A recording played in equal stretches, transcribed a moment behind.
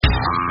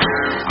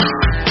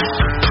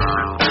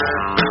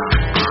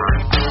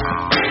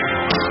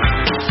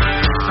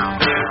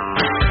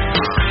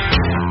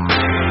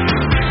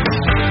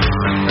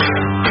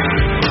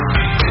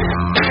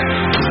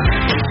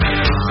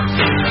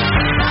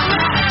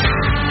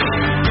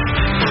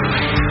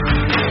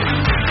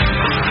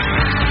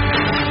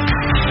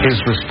His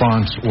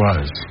response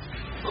was,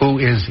 "Who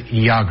is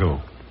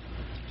Iago?"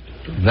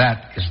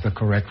 That is the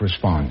correct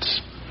response.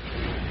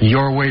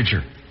 Your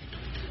wager.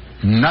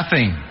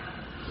 Nothing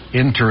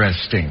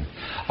interesting.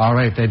 All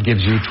right, that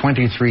gives you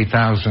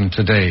 $23,000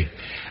 today.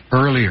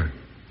 Earlier,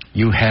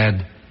 you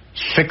had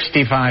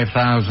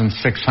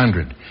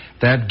 $65,600.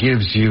 That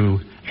gives you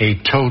a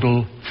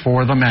total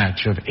for the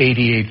match of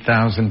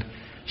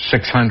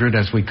 $88,600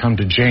 as we come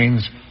to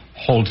James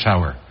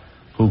Holzhauer,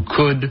 who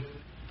could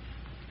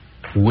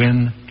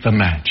win the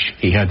match.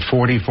 He had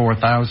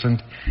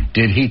 $44,000.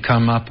 Did he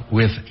come up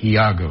with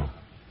Iago?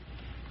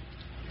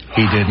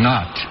 He did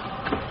not.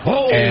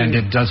 Oh. And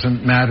it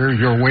doesn't matter.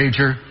 Your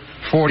wager,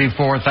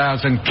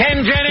 $44,000.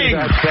 Ken Jennings, you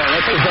are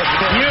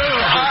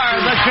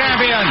the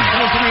champion.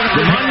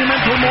 The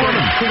monumental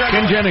Mormon,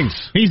 Ken Jennings.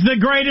 He's the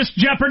greatest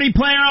Jeopardy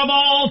player of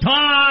all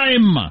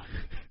time.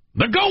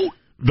 The GOAT.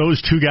 Those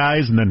two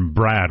guys, and then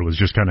Brad was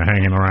just kind of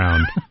hanging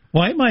around.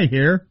 Why am I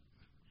here?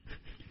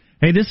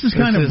 Hey, this is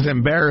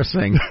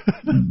embarrassing.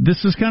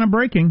 This is kind of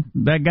breaking.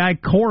 That guy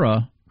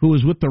Cora, who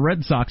was with the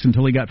Red Sox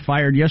until he got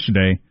fired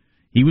yesterday,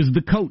 he was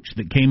the coach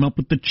that came up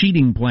with the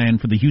cheating plan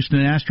for the Houston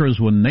Astros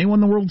when they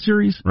won the World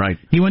Series. Right.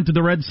 He went to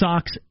the Red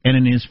Sox, and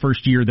in his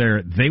first year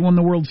there, they won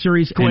the World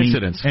Series.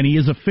 Coincidence. And he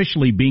is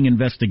officially being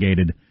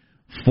investigated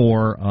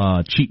for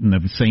cheating the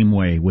same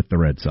way with the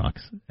Red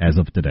Sox as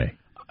of today.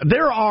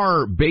 There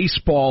are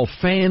baseball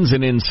fans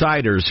and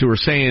insiders who are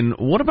saying,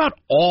 what about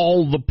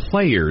all the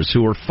players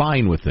who are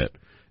fine with it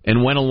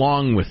and went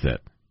along with it?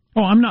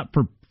 Oh, I'm not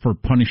for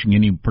punishing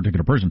any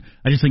particular person.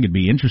 I just think it'd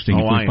be interesting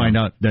if we find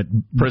out that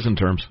prison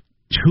terms.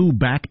 2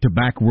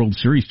 back-to-back World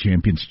Series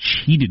champions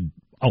cheated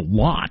a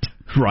lot.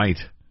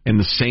 Right. And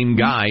the same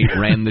guy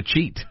ran the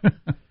cheat.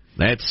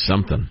 That's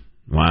something.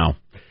 Wow.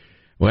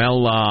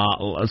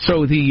 Well,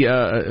 so we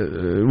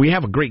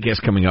have a great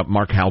guest coming up,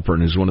 Mark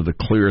Halpern, who's one of the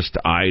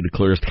clearest-eyed,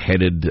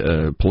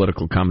 clearest-headed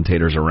political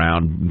commentators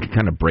around.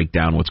 Kind of break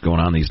down what's going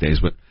on these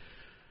days. But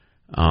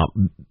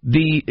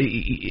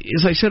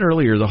as I said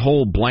earlier, the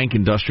whole blank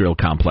industrial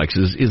complex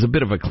is a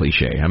bit of a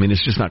cliche. I mean,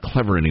 it's just not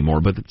clever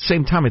anymore. But at the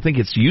same time, I think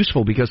it's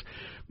useful because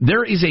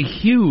there is a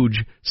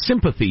huge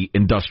sympathy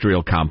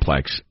industrial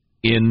complex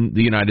in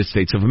the United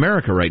States of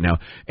America right now,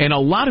 and a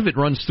lot of it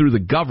runs through the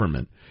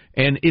government.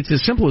 And it's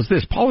as simple as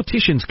this.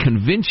 Politicians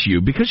convince you,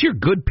 because you're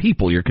good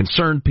people, you're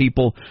concerned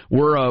people,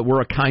 we're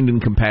a kind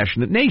and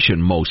compassionate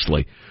nation,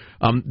 mostly.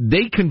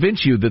 They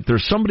convince you that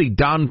there's somebody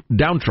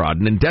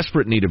downtrodden in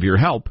desperate need of your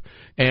help,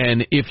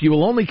 and if you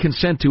will only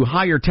consent to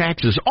higher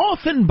taxes,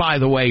 often, by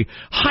the way,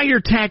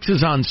 higher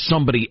taxes on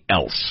somebody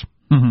else.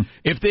 Mm-hmm.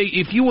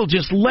 If you will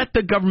just let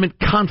the government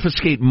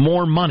confiscate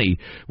more money,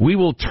 we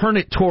will turn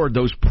it toward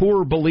those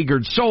poor,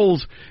 beleaguered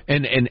souls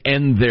and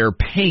end their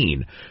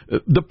pain.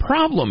 The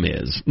problem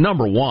is,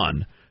 number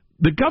one,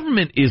 the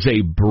government is a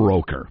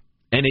broker,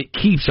 and it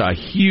keeps a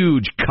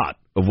huge cut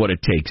of what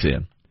it takes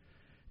in.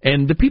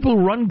 And the people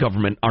who run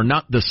government are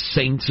not the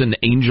saints and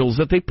angels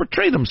that they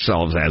portray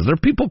themselves as. They're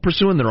people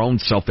pursuing their own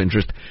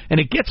self-interest,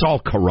 and it gets all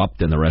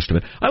corrupt and the rest of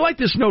it. I like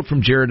this note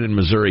from Jared in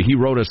Missouri. He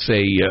wrote us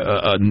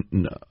an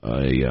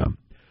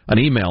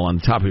email on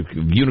the topic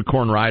of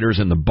unicorn riders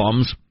and the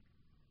bums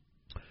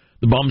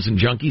and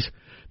junkies.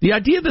 The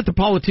idea that the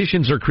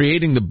politicians are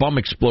creating the bum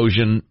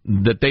explosion,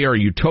 that they are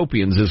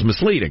utopians, is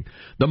misleading.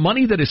 The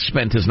money that is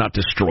spent is not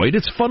destroyed.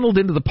 It's funneled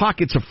into the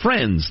pockets of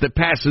friends that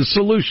passes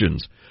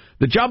solutions.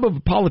 The job of a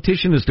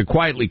politician is to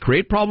quietly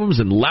create problems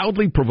and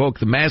loudly provoke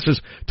the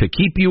masses to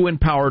keep you in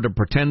power to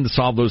pretend to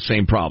solve those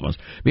same problems.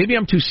 Maybe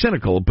I'm too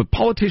cynical, but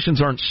politicians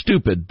aren't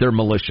stupid. They're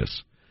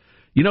malicious.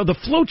 You know, the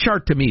flow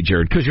chart to me,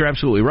 Jared, because you're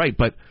absolutely right,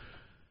 but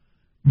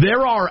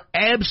there are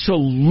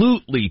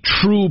absolutely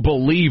true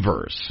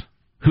believers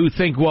who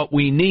think what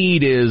we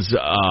need is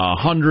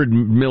 $100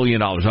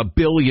 million, $1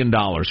 billion,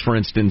 for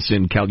instance,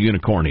 in Cal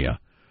Unicornia.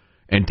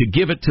 And to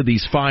give it to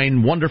these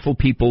fine, wonderful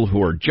people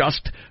who are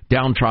just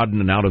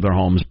downtrodden and out of their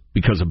homes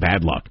because of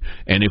bad luck.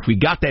 And if we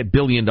got that $1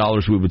 billion,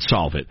 we would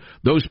solve it.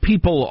 Those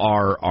people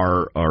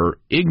are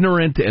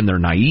ignorant and they're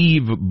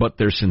naive, but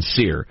they're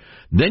sincere.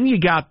 Then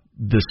you got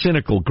the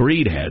cynical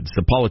greed heads,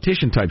 the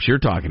politician types you're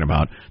talking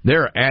about.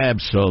 They're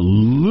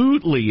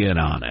absolutely in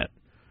on it.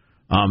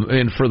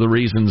 And for the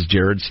reasons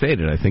Jared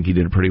stated, I think he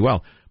did it pretty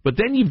well. But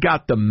then you've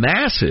got the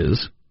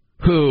masses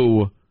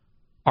who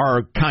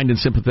are kind and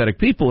sympathetic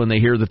people, and they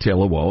hear the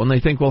tale of woe, and they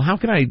think, well, how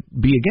can I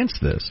be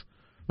against this?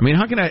 I mean,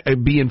 how can I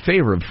be in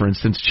favor of, for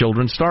instance,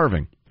 children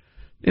starving?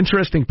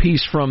 Interesting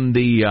piece from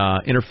the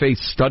Interfaith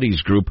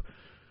Studies Group.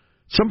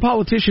 Some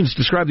politicians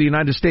describe the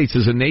United States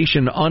as a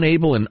nation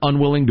unable and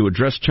unwilling to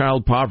address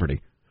child poverty.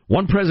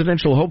 One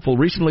presidential hopeful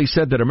recently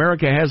said that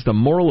America has the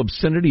moral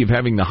obscenity of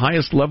having the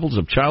highest levels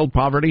of child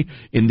poverty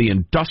in the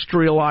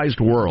industrialized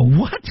world.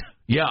 What?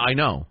 Yeah, I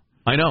know.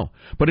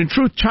 But in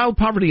truth, child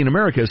poverty in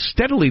America has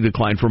steadily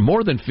declined for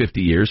more than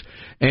 50 years.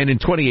 And in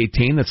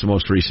 2018, that's the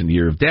most recent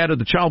year of data,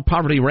 the child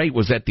poverty rate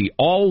was at the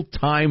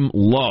all-time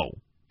low.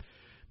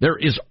 There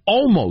is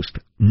almost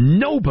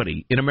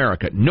nobody in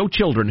America, no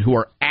children who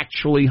are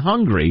actually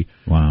hungry.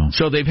 Wow.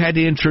 So they've had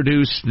to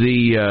introduce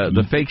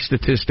the fake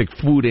statistic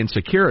food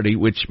insecurity,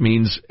 which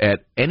means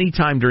at any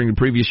time during the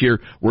previous year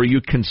were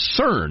you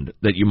concerned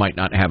that you might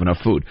not have enough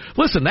food.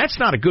 Listen, that's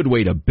not a good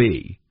way to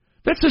be.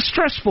 That's a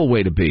stressful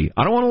way to be.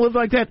 I don't want to live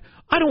like that.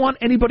 I don't want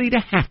anybody to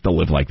have to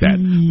live like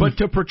that. But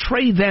to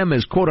portray them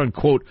as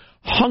quote-unquote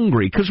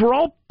hungry, because we're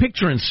all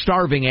picturing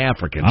starving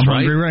Africans, I'm right?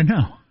 hungry right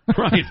now.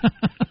 Right.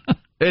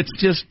 It's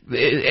just,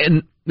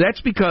 and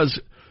that's because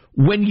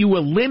when you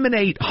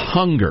eliminate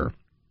hunger,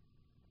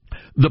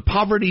 the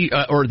poverty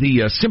or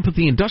the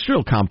sympathy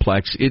industrial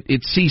complex,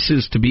 it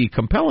ceases to be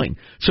compelling.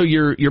 So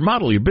your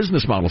model, your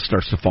business model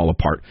starts to fall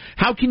apart.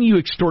 How can you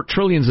extort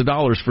trillions of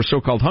dollars for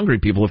so-called hungry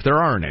people if there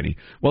aren't any?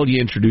 Well,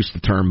 you introduce the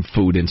term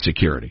food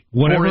insecurity,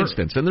 for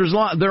instance. And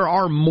there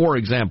are more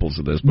examples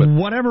of this, but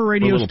whatever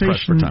radio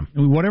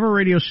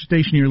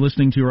station you're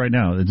listening to right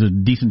now, there's a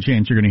decent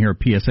chance you're going to hear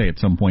a PSA at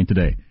some point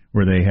today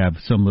where they have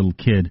some little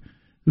kid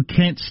who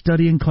can't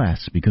study in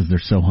class because they're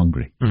so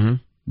hungry. Mm-hmm.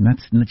 And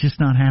that's just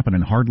not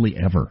happening hardly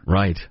ever.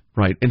 Right.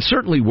 And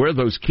certainly where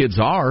those kids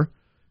are,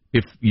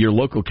 if your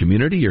local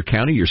community, your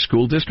county, your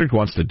school district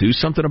wants to do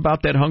something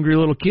about that hungry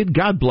little kid,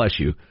 God bless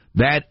you.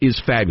 That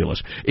is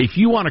fabulous. If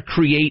you want to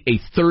create a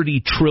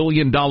 $30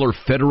 trillion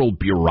federal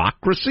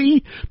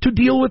bureaucracy to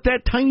deal with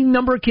that tiny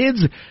number of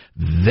kids,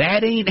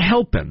 that ain't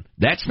helping.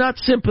 That's not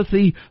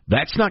sympathy.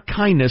 That's not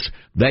kindness.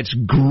 That's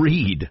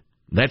greed.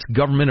 That's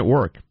government at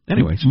work.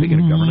 Anyway,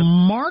 speaking of government.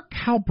 Mark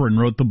Halperin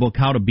wrote the book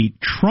How to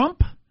Beat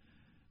Trump.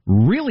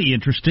 Really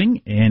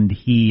interesting, and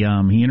he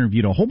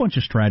interviewed a whole bunch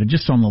of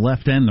strategists on the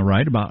left and the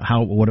right about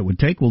what it would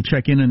take. We'll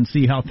check in and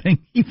see how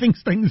he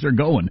thinks things are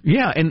going.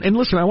 Yeah, and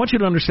listen, I want you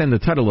to understand the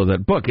title of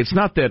that book. It's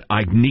not that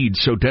I need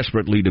so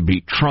desperately to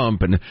beat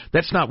Trump, and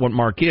that's not what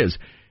Mark is.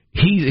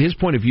 His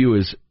point of view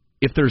is,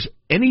 if there's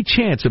any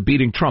chance of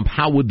beating Trump,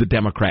 how would the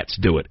Democrats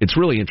do it? It's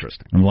really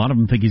interesting. And a lot of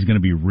them think he's going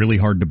to be really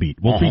hard to beat.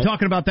 We'll be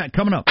talking about that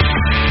coming up.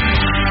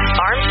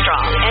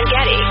 Armstrong and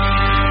Getty.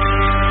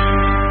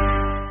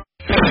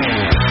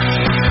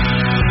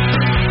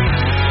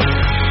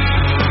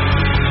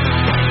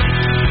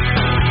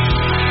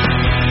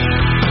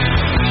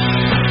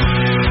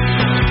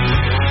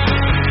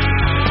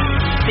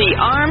 The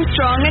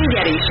Armstrong and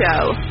Getty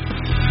Show.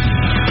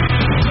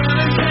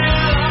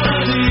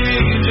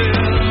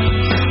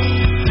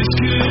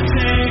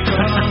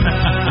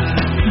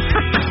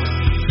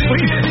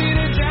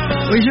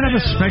 We should have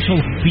a special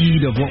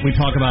feed of what we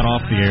talk about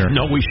off the air.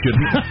 No, we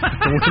shouldn't.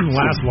 It wouldn't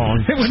last long.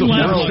 It's the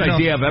worst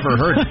idea I've ever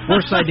heard.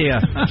 Worst idea.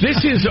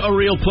 This is a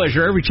real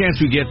pleasure. Every chance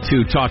we get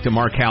to talk to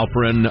Mark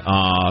Halperin,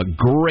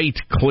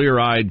 great,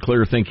 clear-eyed,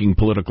 clear-thinking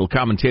political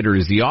commentator,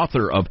 is the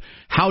author of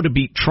How to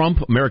Beat Trump,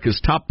 America's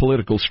Top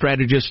Political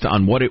Strategist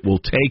on What It Will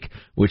Take,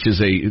 which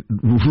is a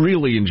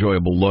really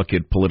enjoyable look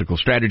at political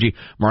strategy.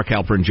 Mark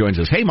Halperin joins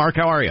us. Hey, Mark,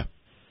 how are you?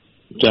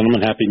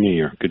 Gentlemen, Happy New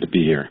Year. Good to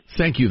be here.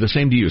 Thank you. The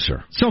same to you,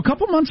 sir. So a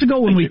couple months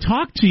ago when we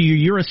talked to you,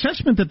 your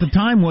assessment at the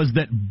time was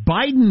that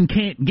Biden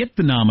can't get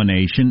the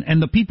nomination,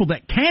 and the people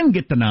that can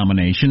get the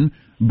nomination,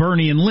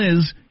 Bernie and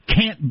Liz,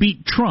 can't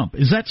beat Trump.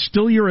 Is that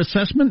still your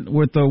assessment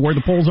with where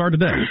the polls are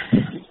today?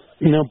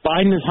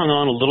 Biden has hung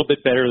on a little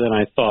bit better than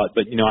I thought,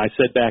 but, I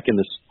said back in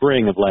the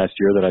spring of last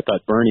year that I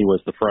thought Bernie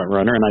was the front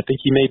runner, and I think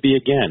he may be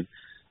again.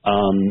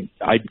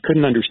 I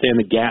couldn't understand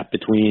the gap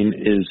between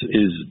his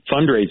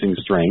fundraising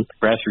strength,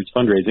 grassroots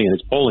fundraising, and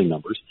his polling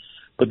numbers.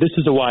 But this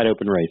is a wide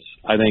open race.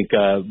 I think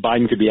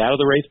Biden could be out of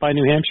the race by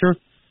New Hampshire,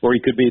 or he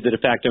could be the de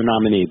facto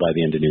nominee by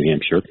the end of New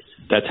Hampshire.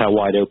 That's how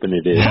wide open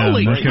it is.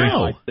 Holy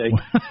cow!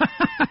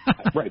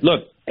 Right.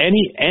 Look,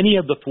 any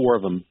of the four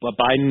of them,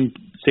 Biden,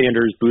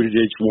 Sanders,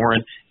 Buttigieg,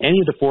 Warren, any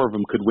of the four of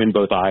them could win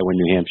both Iowa and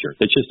New Hampshire.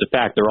 That's just a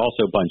fact. They're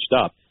also bunched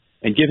up.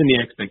 And given the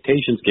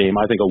expectations game,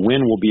 I think a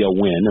win will be a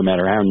win, no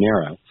matter how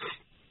narrow.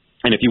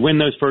 And if you win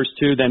those first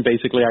two, then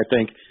basically I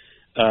think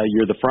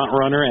you're the front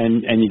runner, and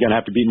you're going to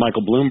have to beat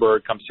Michael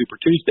Bloomberg come Super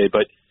Tuesday.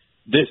 But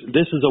this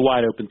is a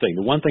wide open thing.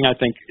 The one thing I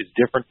think is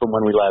different from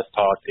when we last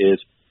talked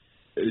is,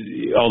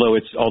 although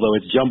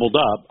it's jumbled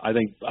up, I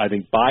think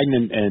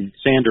Biden and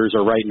Sanders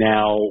are right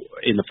now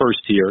in the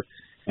first tier,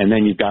 and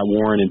then you've got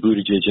Warren and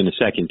Buttigieg in the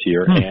second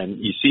tier, and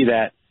you see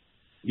that.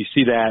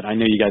 I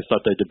know you guys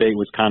thought the debate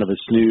was kind of a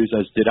snooze,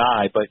 as did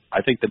I, but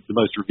I think that the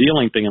most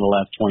revealing thing in the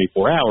last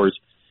 24 hours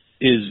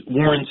is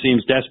Warren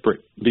seems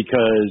desperate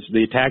because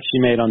the attack she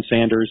made on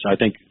Sanders, I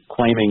think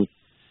claiming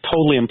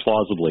totally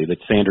implausibly that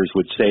Sanders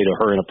would say to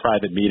her in a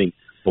private meeting,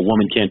 a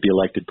woman can't be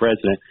elected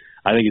president,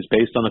 I think is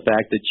based on the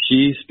fact that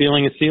she's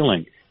feeling a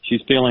ceiling.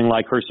 She's feeling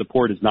like her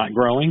support is not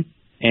growing,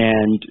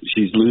 and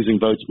she's losing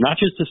votes, not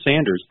just to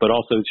Sanders, but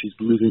also she's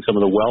losing some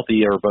of the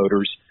wealthier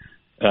voters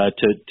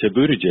to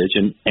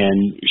Buttigieg,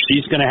 and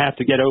she's going to have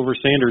to get over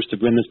Sanders to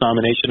win this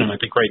nomination, and I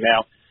think right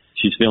now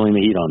she's feeling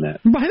the heat on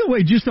that. By the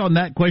way, just on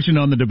that question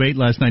on the debate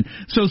last night,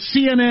 so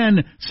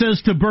CNN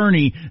says to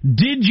Bernie,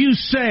 did you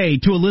say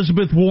to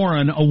Elizabeth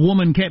Warren a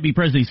woman can't be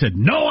president? He said,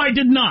 no, I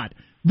did not.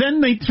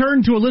 Then they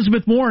turn to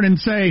Elizabeth Warren and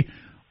say,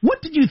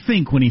 what did you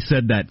think when he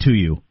said that to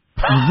you?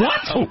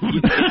 What?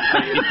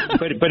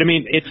 But I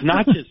mean, it's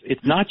not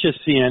just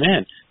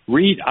CNN.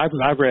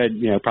 I've read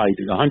probably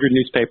 100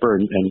 newspaper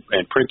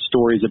and print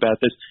stories about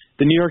this.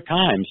 The New York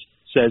Times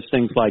says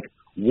things like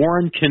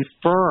Warren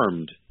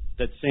confirmed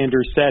that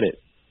Sanders said it.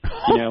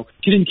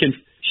 She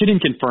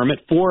didn't confirm it.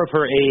 4 of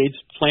her aides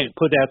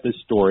put out this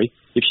story.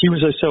 If she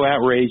was so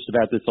outraged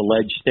about this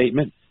alleged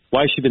statement,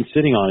 why has she been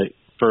sitting on it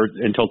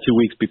until 2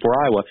 weeks before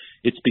Iowa?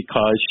 It's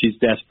because she's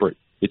desperate.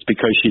 It's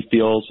because she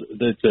feels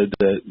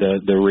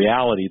the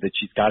reality that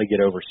she's got to get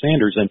over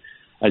Sanders. And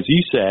as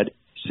you said,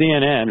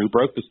 CNN, who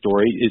broke the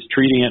story, is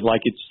treating it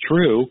like it's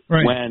true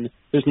when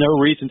there's no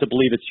reason to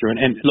believe it's true.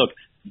 And look,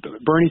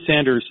 Bernie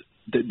Sanders,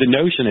 the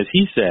notion, as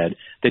he said,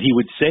 that he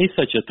would say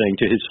such a thing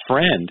to his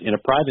friend in a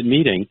private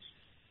meeting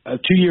 2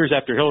 years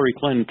after Hillary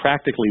Clinton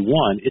practically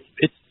won,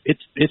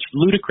 it's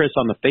ludicrous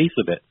on the face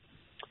of it.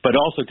 But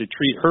also to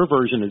treat her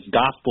version as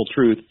gospel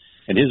truth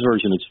and his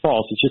version as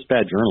false, it's just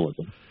bad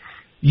journalism.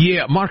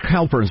 Yeah, Mark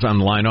Halperin is on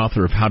the line,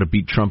 author of How to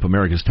Beat Trump,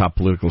 America's Top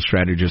Political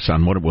Strategist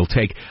on What It Will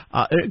Take.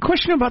 A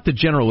question about the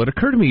general. It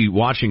occurred to me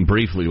watching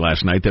briefly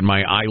last night that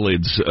my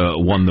eyelids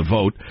won the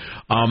vote.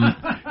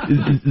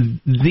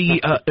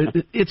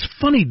 It's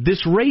funny,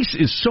 this race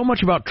is so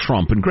much about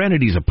Trump, and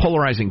granted he's a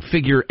polarizing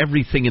figure.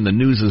 Everything in the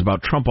news is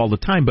about Trump all the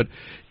time, but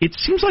it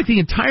seems like the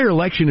entire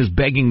election is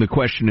begging the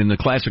question in the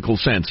classical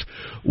sense.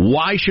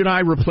 Why should I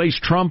replace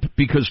Trump?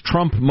 Because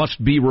Trump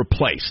must be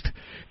replaced.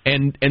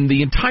 And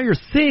the entire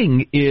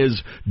thing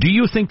is, do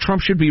you think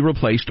Trump should be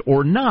replaced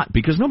or not?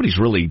 Because nobody's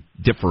really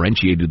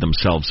differentiated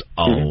themselves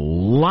a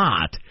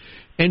lot.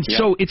 And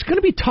so it's going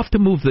to be tough to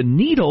move the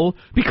needle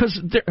because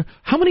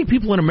how many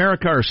people in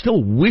America are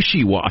still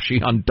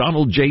wishy-washy on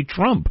Donald J.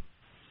 Trump?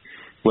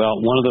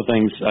 Well, one of the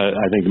things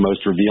I think the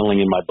most revealing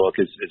in my book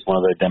is one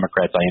of the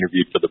Democrats I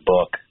interviewed for the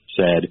book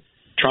said,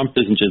 Trump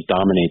doesn't just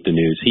dominate the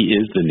news, he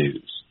is the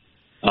news.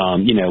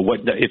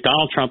 If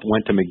Donald Trump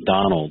went to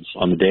McDonald's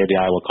on the day of the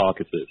Iowa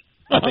caucuses,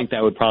 I think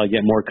that would probably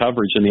get more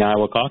coverage than the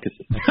Iowa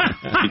caucuses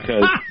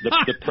because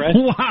the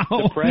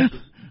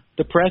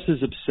press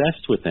is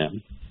obsessed with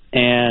him,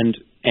 and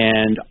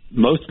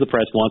most of the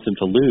press wants him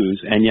to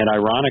lose, and yet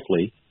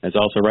ironically, as I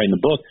also write in the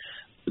book,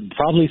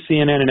 probably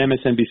CNN and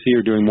MSNBC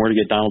are doing more to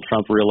get Donald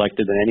Trump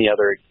reelected than any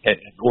other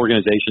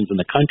organizations in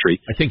the country.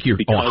 I think you're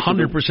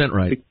 100%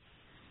 right.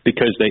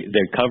 Because they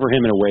cover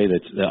him in a way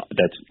that's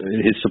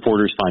his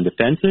supporters find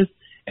offensive,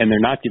 and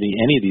they're not giving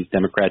any of these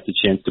Democrats a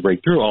chance to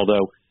break through,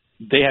 although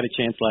they had a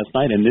chance last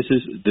night. And this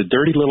is the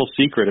dirty little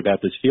secret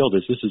about this field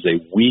is this is a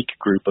weak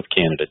group of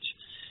candidates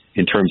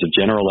in terms of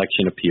general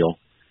election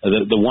appeal.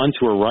 The ones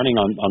who are running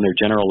on their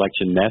general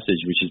election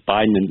message, which is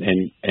Biden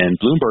and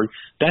Bloomberg,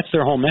 that's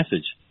their whole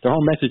message. Their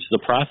whole message is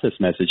a process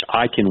message,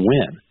 I can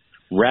win,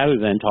 rather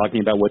than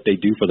talking about what they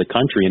do for the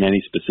country in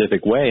any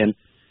specific way. And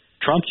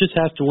Trump just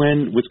has to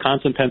win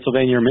Wisconsin,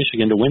 Pennsylvania, or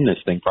Michigan to win this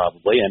thing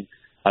probably, and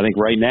I think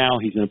right now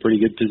he's in a pretty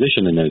good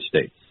position in those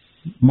states.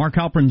 Mark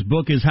Halperin's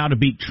book is How to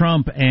Beat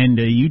Trump, and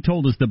you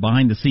told us that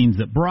behind the scenes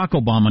that Barack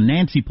Obama,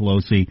 Nancy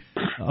Pelosi,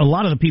 a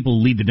lot of the people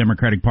who lead the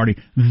Democratic Party,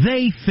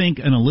 they think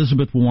an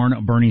Elizabeth Warren,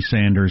 a Bernie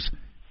Sanders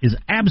is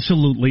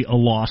absolutely a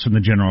loss in the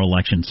general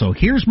election. So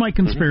here's my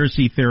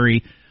conspiracy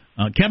theory.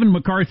 Kevin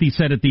McCarthy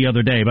said it the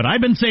other day, but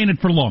I've been saying it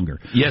for longer.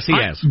 Yes, he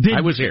has.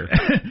 I was here.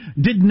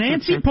 Did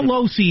Nancy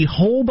Pelosi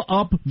hold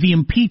up the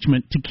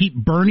impeachment to keep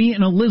Bernie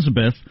and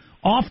Elizabeth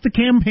off the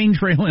campaign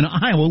trail in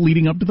Iowa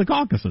leading up to the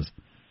caucuses?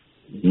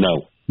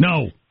 No.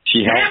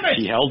 She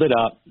held it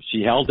up.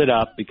 She held it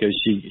up because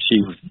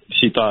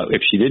she thought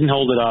if she didn't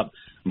hold it up,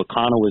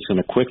 McConnell was going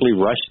to quickly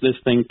rush this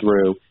thing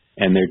through,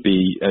 and there'd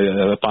be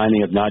a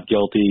finding of not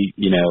guilty,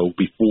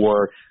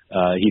 before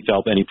he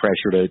felt any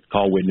pressure to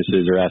call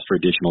witnesses or ask for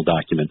additional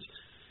documents.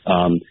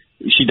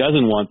 She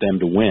doesn't want them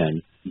to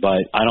win,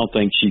 but I don't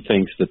think she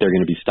thinks that they're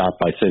going to be stopped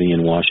by sitting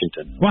in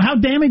Washington. Well, how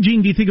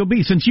damaging do you think it'll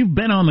be, since you've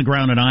been on the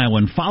ground in Iowa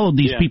and followed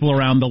these people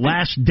around the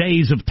last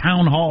days of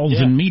town halls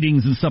and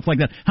meetings and stuff like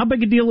that? How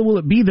big a deal will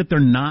it be that they're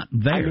not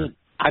there?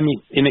 I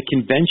mean, in a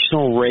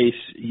conventional race,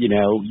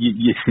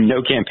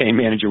 no campaign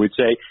manager would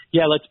say,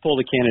 let's pull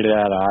the candidate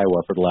out of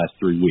Iowa for the last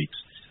 3 weeks.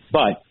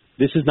 But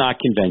this is not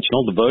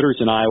conventional. The voters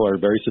in Iowa are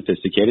very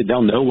sophisticated.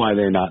 They'll know why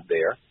they're not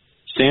there.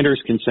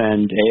 Sanders can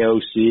send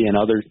AOC and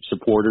other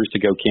supporters to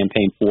go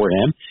campaign for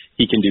him.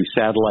 He can do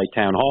satellite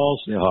town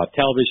halls. He'll have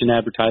television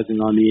advertising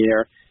on the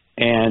air.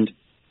 And,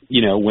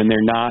 when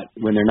they're not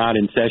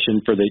in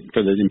session for the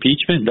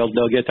impeachment,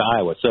 they'll get to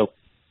Iowa. So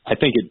I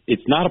think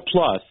it's not a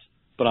plus,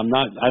 but I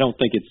don't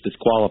think it's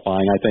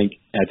disqualifying. I think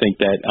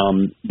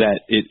that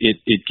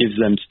it gives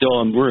them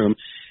still room.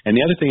 And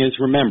the other thing is,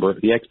 remember,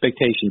 the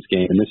expectations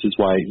game, and this is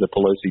why the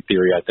Pelosi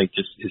theory, I think,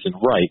 just isn't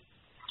right.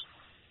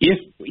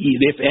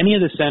 If any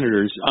of the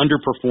senators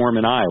underperform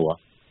in Iowa,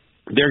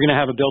 they're going to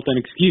have a built-in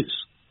excuse.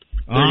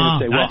 They're going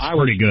to say, well, that's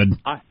pretty good.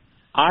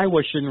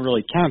 Iowa shouldn't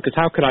really count, because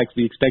how could I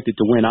be expected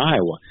to win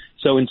Iowa?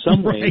 So in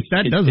some ways,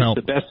 does help.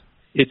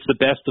 It's the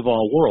best of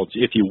all worlds.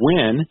 If you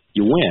win,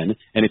 you win,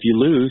 and if you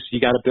lose,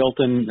 you got a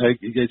built-in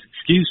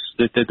excuse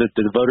that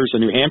the voters in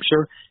New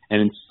Hampshire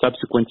and in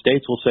subsequent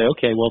states will say,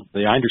 okay, well,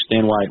 I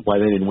understand why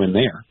they didn't win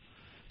there.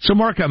 So,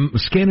 Mark, I'm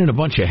scanning a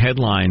bunch of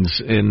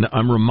headlines, and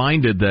I'm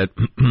reminded that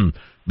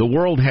the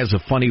world has a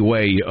funny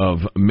way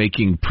of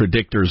making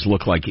predictors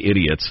look like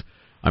idiots.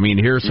 I mean,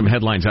 here are some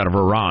headlines out of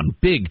Iran.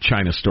 Big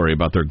China story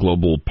about their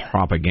global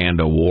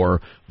propaganda war.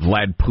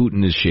 Vlad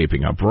Putin is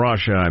shaping up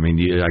Russia. I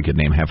mean, I could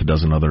name half a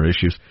dozen other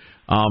issues.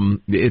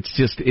 It's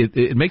just,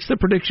 it makes the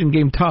prediction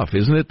game tough,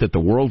 isn't it, that the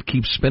world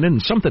keeps spinning?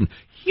 Something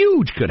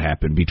huge could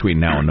happen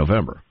between now and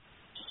November.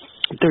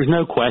 There's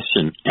no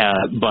question.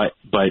 But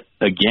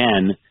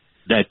again,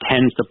 that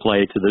tends to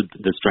play to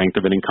the strength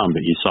of an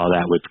incumbent. You saw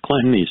that with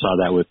Clinton. You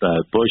saw that with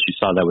Bush. You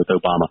saw that with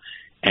Obama.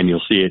 And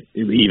you'll see it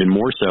even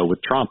more so with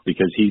Trump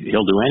because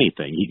he'll do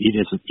anything.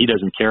 He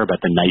doesn't care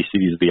about the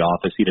niceties of the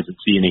office. He doesn't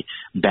see any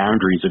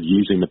boundaries of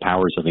using the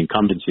powers of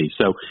incumbency.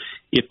 So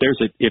if there's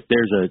a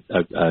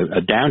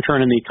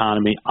downturn in the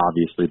economy,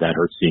 obviously that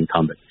hurts the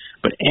incumbent.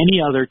 But any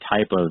other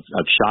type of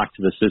shock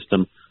to the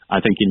system, I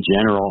think in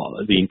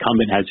general, the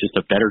incumbent has just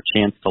a better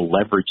chance to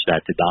leverage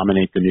that to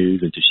dominate the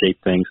news and to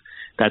shape things.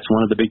 That's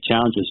one of the big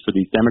challenges for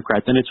these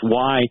Democrats, and it's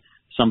why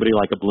somebody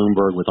like a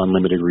Bloomberg with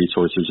unlimited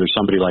resources or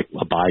somebody like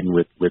a Biden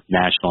with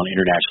national and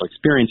international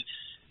experience,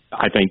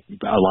 I think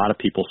a lot of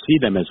people see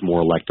them as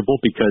more electable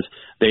because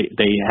they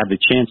have the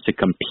chance to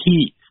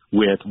compete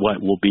with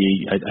what will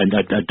be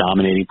a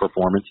dominating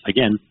performance,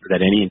 again,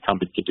 that any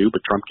incumbent can do,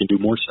 but Trump can do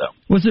more so.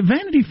 Was it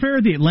Vanity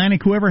Fair, The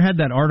Atlantic, whoever had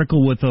that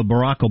article with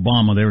Barack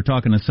Obama, they were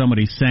talking to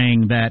somebody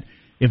saying that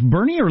if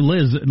Bernie or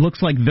Liz, it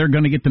looks like they're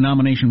going to get the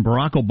nomination,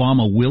 Barack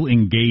Obama will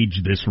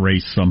engage this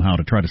race somehow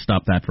to try to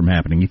stop that from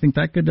happening. You think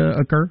that could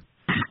occur?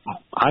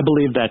 I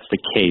believe that's the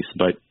case,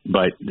 but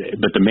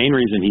the main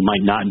reason he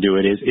might not do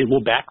it is it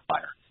will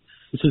backfire.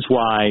 This is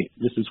why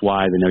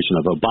the notion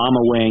of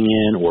Obama weighing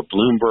in or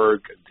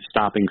Bloomberg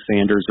stopping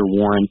Sanders or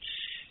Warren.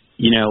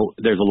 You know,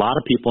 there's a lot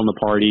of people in the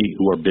party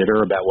who are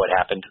bitter about what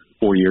happened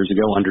 4 years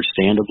ago,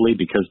 understandably,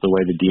 because the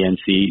way the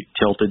DNC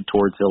tilted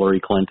towards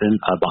Hillary Clinton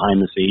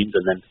behind the scenes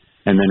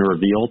and then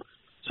revealed.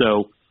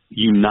 So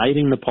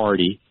uniting the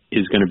party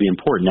is going to be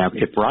important. Now,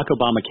 if Barack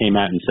Obama came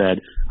out and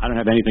said, I don't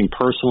have anything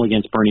personal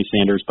against Bernie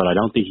Sanders, but I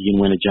don't think he can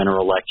win a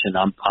general election,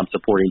 I'm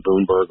supporting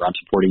Bloomberg, or I'm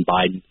supporting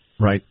Biden.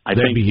 Right.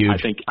 That'd be huge. I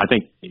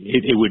think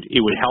it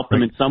would help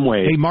them in some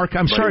ways. Hey, Mark,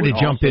 I'm sorry to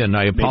jump in.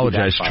 I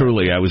apologize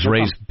truly. I was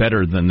raised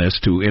better than this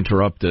to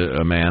interrupt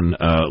a man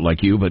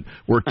like you, but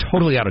we're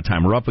totally out of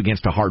time. We're up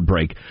against a hard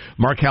break.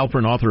 Mark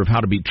Halperin, author of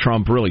How to Beat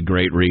Trump, really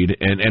great read.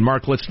 And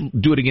Mark, let's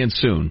do it again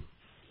soon.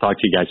 Talk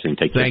to you guys soon.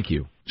 Take care. Thank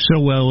you. So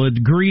we'll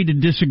agree to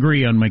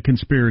disagree on my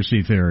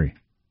conspiracy theory.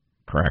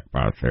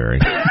 Crackpot theory.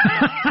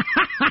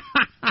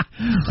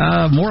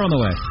 More on the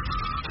way.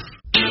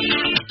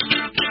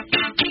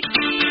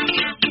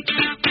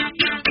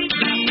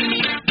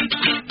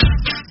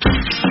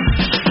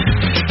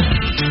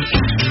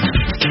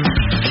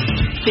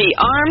 The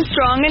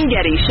Armstrong and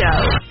Getty Show.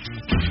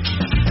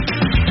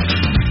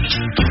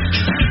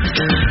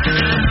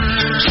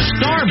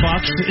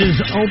 Starbucks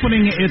is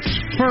opening its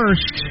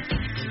first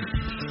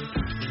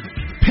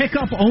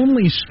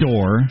pickup-only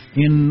store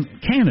in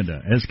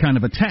Canada as kind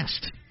of a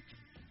test.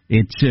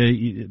 It's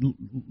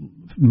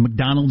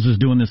McDonald's is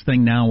doing this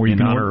thing now where you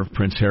can order of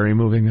Prince Harry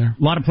moving there.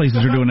 A lot of places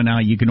are doing it now.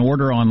 You can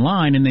order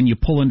online and then you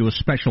pull into a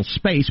special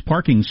space,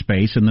 parking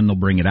space, and then they'll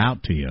bring it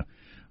out to you.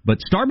 But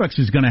Starbucks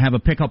is going to have a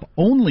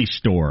pickup-only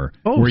store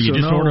where you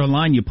just order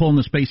online, you pull in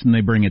the space, and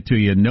they bring it to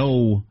you.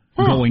 No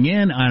going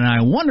in, and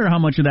I wonder how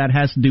much of that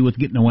has to do with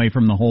getting away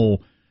from the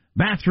whole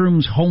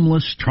bathrooms,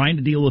 homeless, trying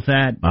to deal with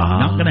that,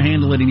 not going to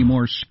handle it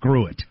anymore,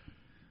 screw it.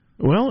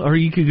 Well, or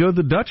you could go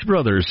the Dutch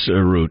Brothers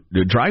route,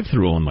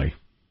 drive-through only,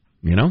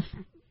 you know?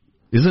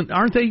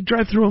 Aren't they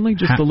drive-through only,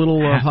 just the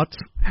little huts?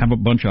 Have a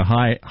bunch of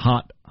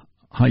hot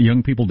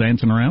young people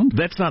dancing around?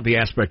 That's not the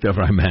aspect of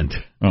it I meant.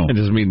 Oh. I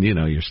just mean,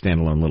 your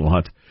standalone little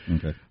hut.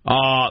 Okay.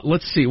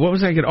 Let's see. What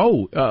was I going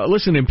to...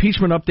 listen,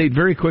 impeachment update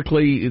very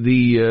quickly.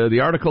 The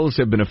articles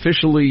have been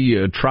officially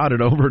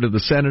trotted over to the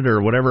Senate or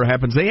whatever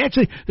happens. They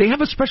have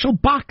a special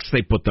box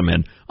they put them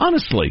in.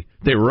 Honestly,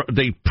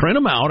 they print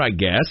them out, I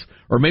guess,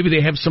 or maybe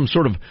they have some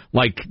sort of,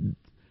 like,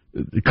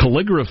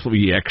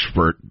 calligraphy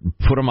expert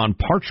put them on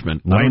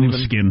parchment.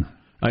 Skin.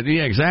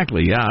 Yeah,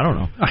 exactly. Yeah, I don't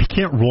know. I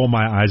can't roll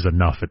my eyes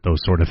enough at those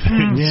sort of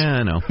things. Yeah,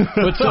 I know.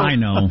 But so, I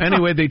know.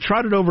 Anyway, they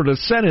trotted over to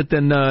Senate,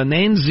 then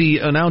Nancy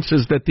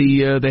announces that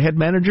the head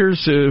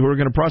managers who are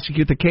going to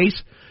prosecute the case,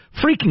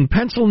 freaking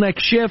pencil neck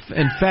Schiff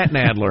and Fat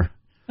Nadler.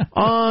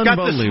 Unbelievable. Got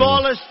the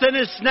smallest,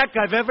 thinnest neck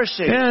I've ever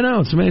seen. Yeah, I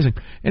know. It's amazing.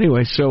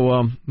 Anyway,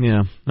 so,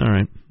 yeah, all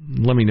right.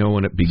 Let me know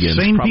when it begins.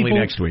 Probably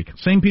next week.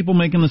 Same people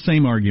making the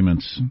same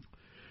arguments.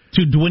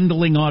 To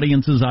dwindling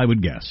audiences, I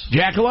would guess.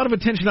 Jack, a lot of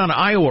attention on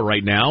Iowa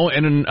right now,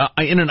 and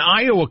in an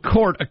Iowa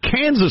court, a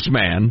Kansas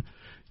man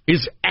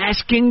is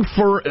asking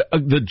for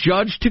the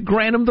judge to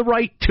grant him the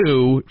right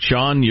to,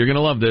 Sean, you're going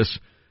to love this,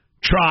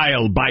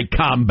 trial by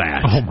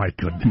combat. Oh, my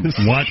goodness.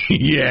 What?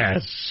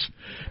 Yes.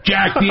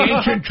 Jack, the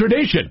ancient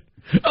tradition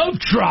of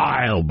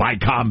trial by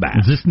combat.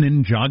 Is this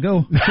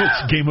Ninjago?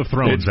 It's Game of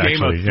Thrones,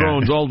 actually. Game of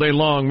Thrones all day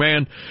long,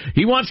 man.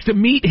 He wants to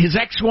meet his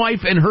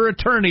ex-wife and her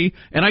attorney,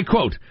 and I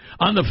quote,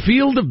 on the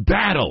field of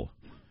battle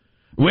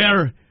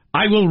where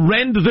I will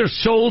rend their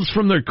souls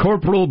from their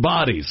corporal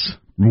bodies.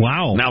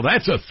 Wow. Now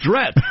that's a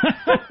threat.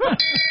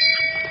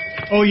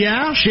 Oh,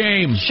 yeah?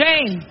 Shame.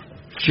 Shame.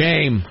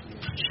 Shame.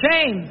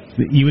 Shame.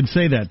 You would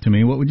say that to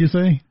me. What would you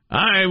say?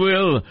 I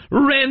will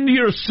rend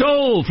your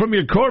soul from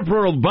your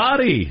corporal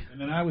body. And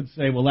then I would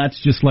say, well,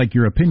 that's just like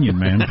your opinion,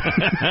 man.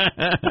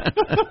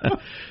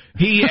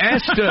 He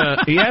asked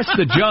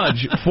the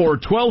judge for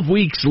 12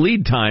 weeks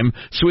lead time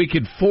so he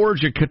could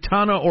forge a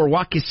katana or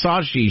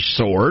wakizashi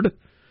sword.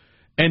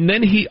 And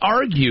then he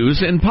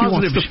argues in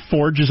positive... He wants to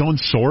forge his own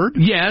sword?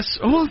 Yes.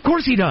 Oh, of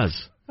course he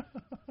does.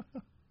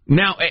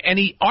 Now, and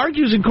he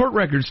argues in court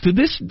records, to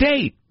this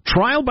date,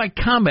 trial by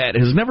combat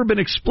has never been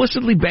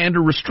explicitly banned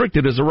or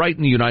restricted as a right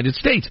in the United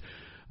States.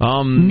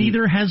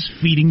 Neither has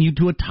feeding you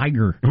to a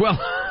tiger. Well,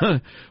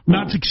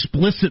 not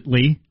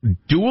explicitly.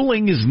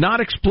 Dueling is not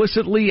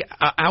explicitly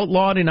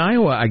outlawed in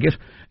Iowa, I guess.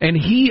 And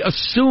he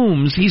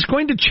assumes he's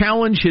going to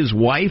challenge his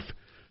wife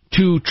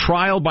to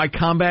trial by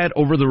combat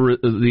over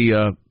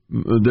the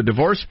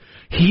divorce.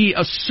 He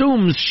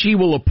assumes she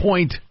will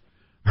appoint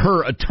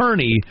her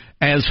attorney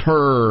as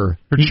her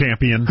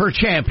champion. Her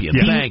champion.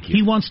 Yeah. Thank you.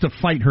 He wants to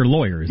fight her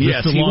lawyer. Is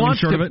yes, this the he long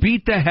wants and short to of it?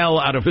 beat the hell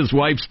out of his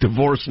wife's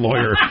divorce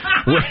lawyer,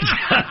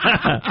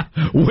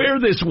 where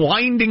this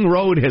winding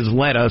road has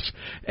led us.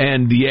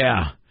 And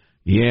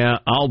yeah,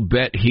 I'll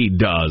bet he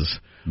does.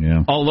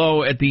 Yeah.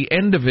 Although at the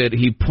end of it,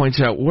 he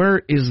points out,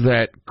 where is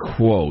that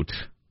quote?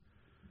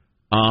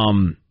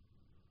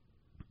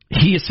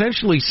 He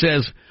essentially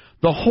says,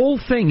 the whole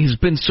thing has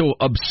been so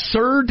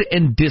absurd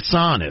and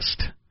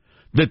dishonest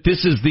that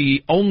this is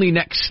the only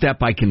next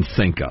step I can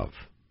think of.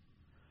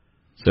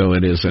 So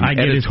it is an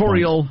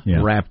editorial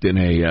wrapped in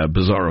a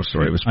Bizarro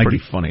story. It was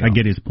pretty funny. I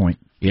get his point.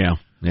 Yeah.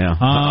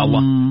 A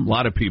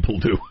lot of people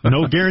do.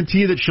 No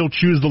guarantee that she'll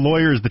choose the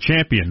lawyer as the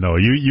champion, though.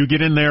 You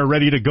get in there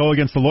ready to go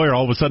against the lawyer,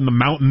 all of a sudden the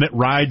mountain that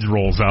rides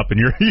rolls up, and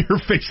you're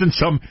facing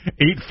some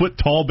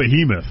 8-foot-tall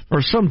behemoth.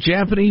 Or some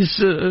Japanese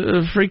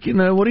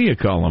freaking, what do you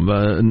call them,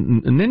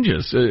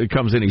 ninjas.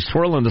 Comes in, he's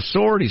twirling the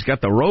sword, he's got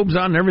the robes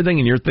on and everything,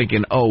 and you're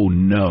thinking, oh,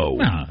 no.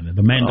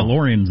 The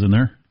Mandalorian's in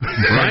there.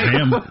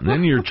 Right?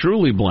 Then you're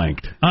truly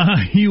blanked.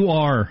 You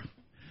are.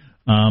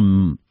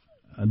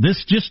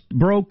 This just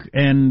broke,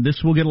 and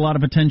this will get a lot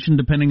of attention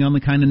depending on the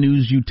kind of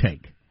news you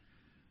take.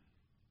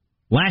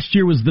 Last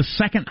year was the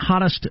second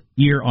hottest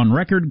year on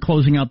record,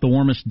 closing out the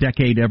warmest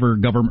decade ever,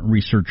 government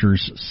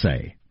researchers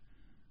say.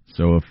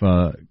 So if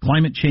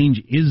climate change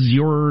is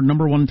your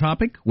number one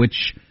topic,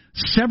 which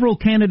several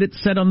candidates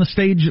said on the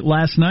stage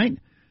last night,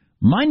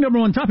 my number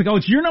one topic. Oh,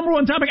 it's your number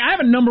one topic? I have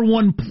a number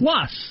one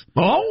plus.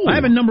 Oh. I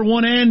have a number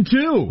one and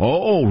two.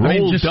 Oh,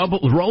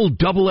 roll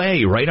double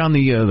A right on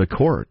the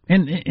court.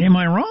 And am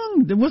I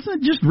wrong?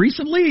 Wasn't it just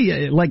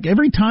recently, like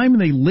every time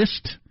they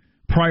list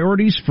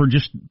priorities for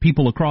just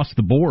people across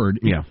the board,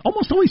 it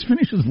almost always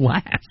finishes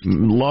last.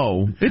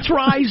 Low. It's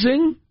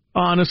rising,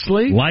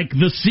 honestly. Like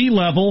the sea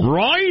level.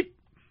 Right?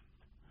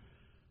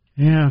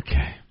 Yeah,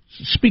 okay.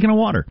 Speaking of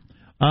water,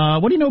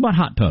 what do you know about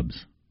hot tubs?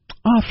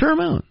 A fair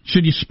amount.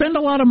 Should you spend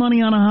a lot of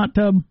money on a hot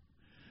tub?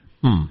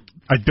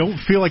 I don't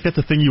feel like that's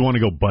a thing you want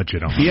to go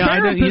budget on.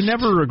 Yeah, you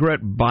never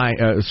regret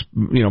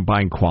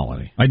buying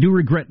quality. I do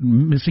regret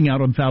missing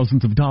out on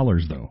thousands of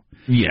dollars, though.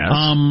 Yes.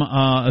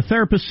 A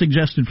therapist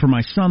suggested for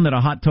my son that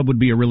a hot tub would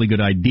be a really good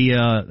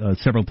idea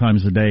several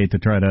times a day to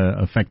try to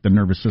affect the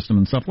nervous system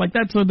and stuff like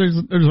that. So there's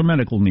a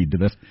medical need to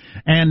this.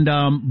 And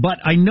but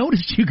I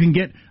noticed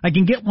I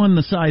can get one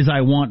the size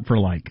I want for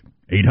like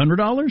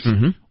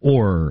 $800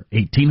 or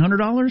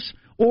 $1,800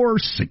 or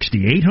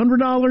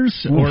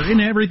 $6,800 or in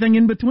everything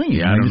in between.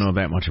 Yeah, I don't know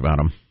that much about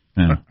them.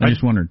 Yeah, I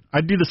just wondered.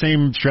 I'd do the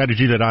same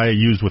strategy that I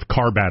use with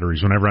car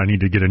batteries whenever I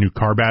need to get a new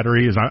car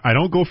battery. Is I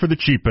don't go for the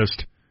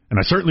cheapest, and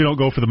I certainly don't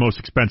go for the most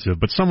expensive,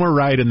 but somewhere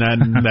right in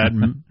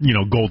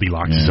that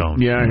Goldilocks zone.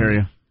 Yeah, I hear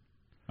you.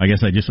 I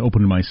guess I just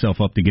opened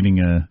myself up to getting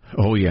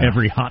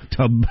every hot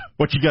tub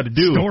what you got to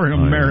do store in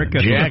America.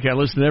 Jack, I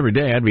listen every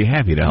day. I'd be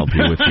happy to help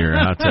you with your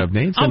hot tub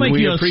needs. I'll make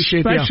you a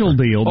special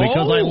deal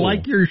because I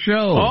like your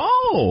show.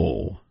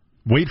 Oh.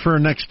 Wait for a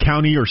next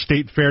county or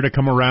state fair to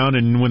come around,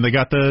 and when they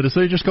got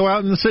they just go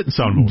out in the sit-in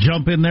sun.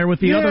 Jump in there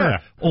with the other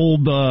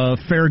old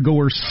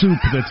fair-goer soup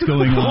that's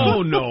going on.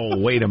 Oh, no,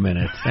 wait a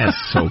minute.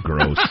 That's so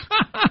gross.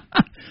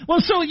 Well,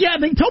 so, yeah,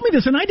 they told me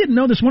this, and I didn't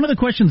know this. One of the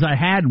questions I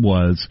had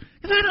was,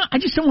 because I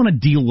just don't want to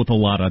deal with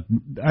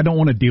I don't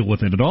want to deal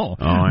with it at all.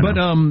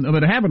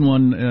 But having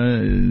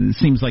one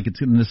seems like it's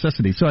a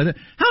necessity. So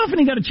how often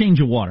you got to change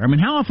your water? I mean,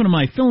 how often am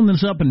I filling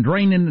this up and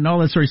draining and all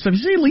that sort of stuff?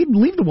 You say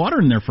leave the water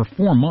in there for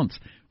 4 months.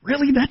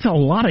 Really, that's a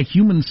lot of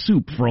human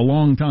soup for a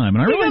long time.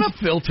 And you got a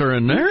filter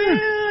in there.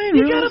 Yeah,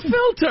 you got a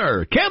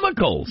filter.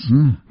 Chemicals.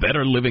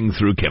 Better living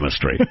through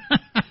chemistry.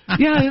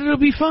 Yeah, it'll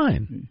be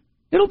fine.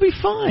 It'll be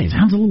fine.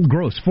 Sounds a little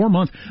gross. 4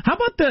 months. How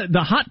about the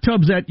hot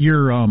tubs at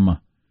your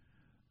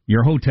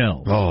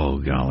hotel? Oh,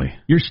 golly.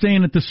 You're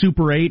staying at the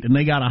Super 8, and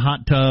they got a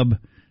hot tub,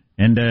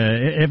 and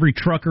every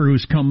trucker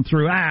who's come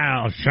through,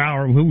 I'll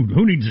shower.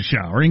 Who needs a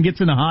shower? And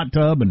gets in a hot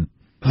tub, and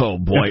Oh,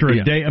 boy. After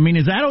a day. I mean,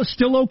 is that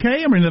still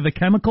okay? I mean, are the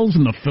chemicals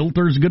and the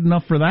filters good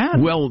enough for that?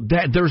 Well,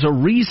 there's a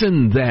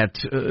reason that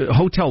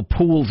hotel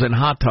pools and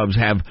hot tubs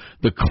have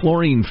the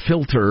chlorine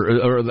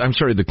filter,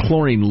 the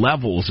chlorine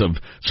levels of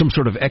some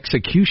sort of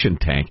execution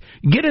tank.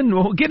 Get in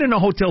a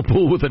hotel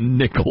pool with a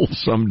nickel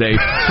someday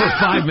for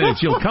 5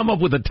 minutes. You'll come up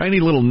with a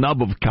tiny little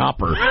nub of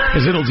copper,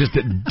 because it'll just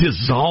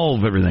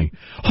dissolve everything.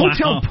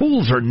 Hotel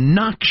pools are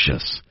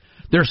noxious.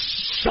 They're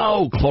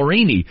so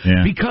chloriney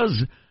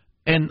because...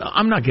 And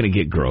I'm not going to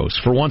get gross.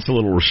 For once, a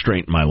little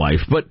restraint in my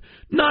life. But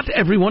not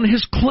everyone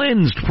has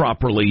cleansed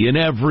properly in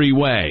every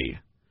way,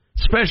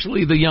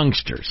 especially the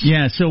youngsters.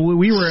 Yeah, so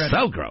we were at...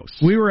 So gross.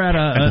 We were at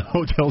and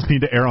hotels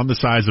need to err on the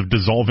size of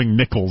dissolving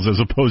nickels as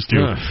opposed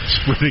to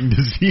spreading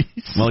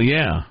disease. Well,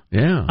 yeah.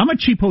 I'm a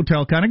cheap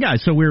hotel kind of guy.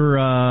 So we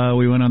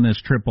went on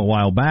this trip a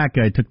while back.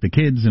 I took the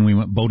kids, and we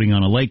went boating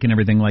on a lake and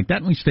everything like that.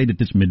 And we stayed at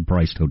this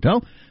mid-priced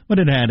hotel. But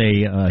it had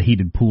a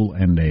heated pool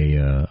and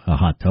a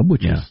hot tub,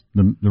 which is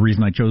the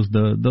reason I chose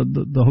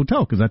the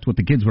hotel, because that's what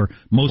the kids were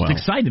most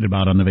excited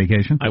about on the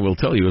vacation. I will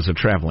tell you, as a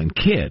traveling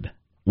kid,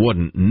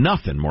 wasn't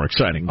nothing more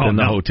exciting than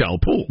the hotel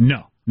pool.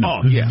 No. Oh,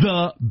 yeah.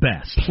 The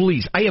best.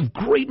 Please. I have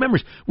great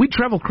memories. We'd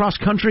travel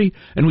cross-country,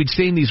 and we'd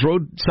stay in these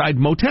roadside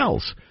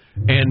motels.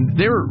 And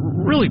they were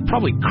really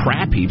probably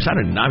crap heaps. I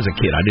was a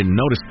kid. I didn't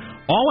notice.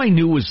 All I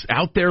knew was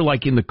out there,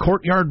 like in the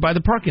courtyard by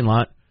the parking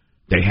lot,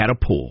 they had a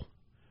pool.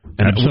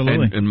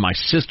 Absolutely. And my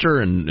sister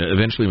and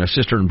eventually my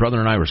sister and brother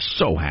and I were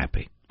so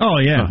happy. Oh,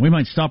 yeah. We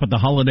might stop at the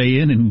Holiday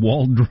Inn in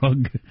Wall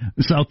Drug,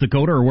 South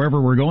Dakota, or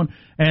wherever we're going.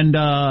 And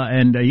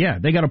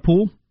they got a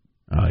pool.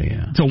 Oh,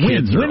 yeah. It's a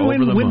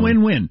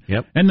win.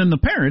 Yep. And then the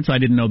parents, I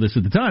didn't know this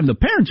at the time, the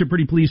parents are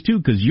pretty pleased, too,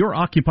 because you're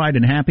occupied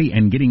and happy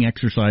and getting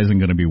exercise and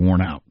going to be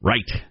worn out.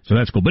 Right. So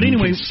that's cool. But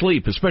anyway... You can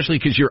sleep, especially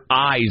because your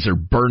eyes are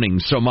burning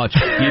so much,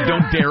 you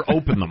don't dare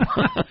open them.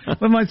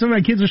 But some of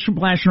my kids are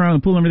splashing around in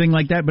the pool and everything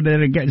like that, but then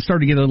it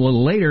started to get a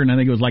little later, and I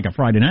think it was like a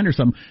Friday night or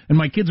something, and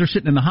my kids are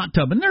sitting in the hot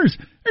tub, and there's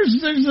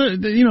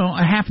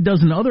a half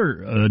dozen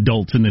other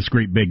adults in this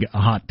great big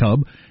hot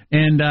tub.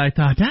 And I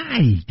thought,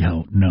 I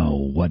don't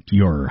know what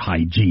your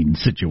hygiene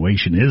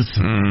situation is.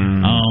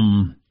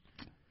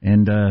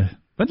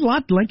 But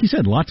like you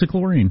said, lots of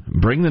chlorine.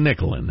 Bring the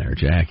nickel in there,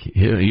 Jack.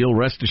 You'll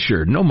rest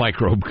assured, no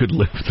microbe could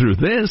live through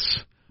this.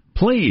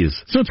 Please.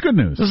 So it's good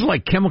news. This is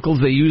like chemicals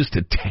they use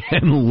to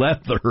tan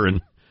leather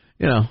and,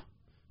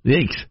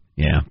 yikes.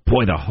 Yeah.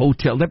 Boy, the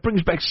hotel, that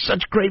brings back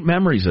such great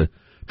memories of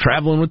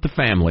traveling with the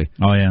family.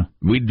 Oh, yeah.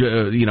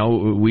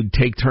 We'd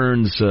take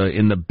turns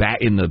in the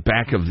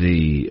back of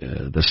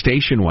the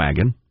station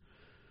wagon.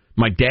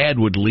 My dad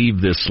would leave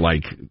this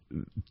like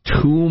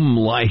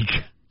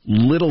tomb-like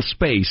little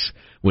space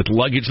with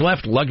luggage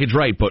left, luggage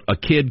right, but a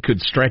kid could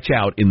stretch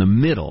out in the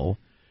middle,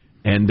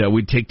 and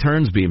we'd take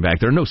turns being back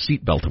there. No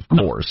seatbelt, of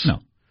course. No.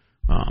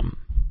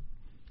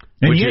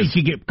 And you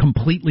could get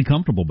completely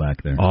comfortable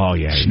back there. Oh,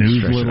 yeah.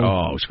 Snooze a little.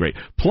 Oh, it's great.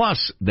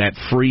 Plus, that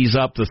frees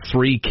up the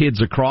 3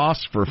 kids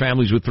across for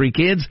families with 3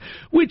 kids,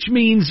 which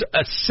means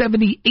a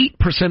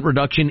 78%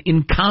 reduction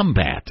in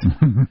combat.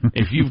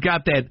 If you've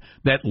got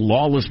that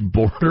lawless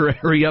border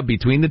area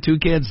between the 2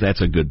 kids,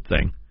 that's a good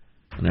thing.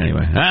 And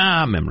anyway,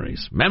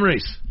 memories.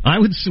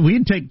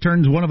 We'd take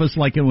turns, one of us,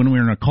 like when we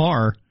were in a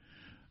car.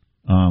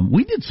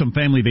 We did some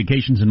family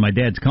vacations in my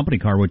dad's company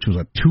car, which was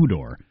a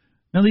 2-door.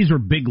 Now, these were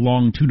big,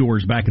 long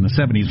 2-doors back in the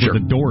 70s where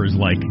the door is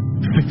like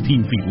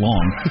 15 feet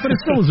long. But it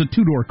still was a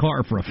 2-door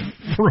car for a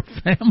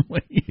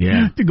family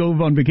to go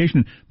on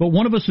vacation. But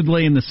one of us would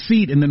lay in the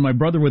seat, and then my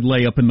brother would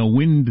lay up in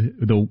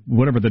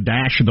the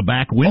dash of the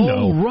back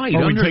window. Oh, right.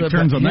 Or we'd take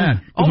turns on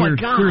that. Oh, my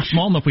gosh. We were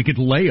small enough we could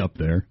lay up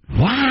there.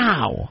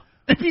 Wow.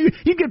 You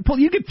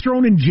get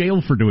thrown in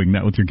jail for doing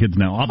that with your kids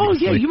now,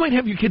 obviously. Oh, yeah, you might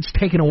have your kids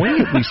taken away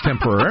at least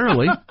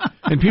temporarily.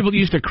 And people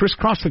used to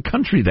crisscross the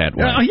country that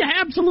way. Yeah,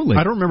 absolutely.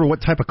 I don't remember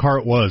what type of car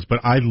it was, but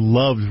I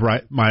loved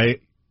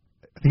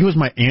I think it was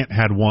my aunt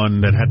had one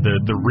that had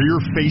the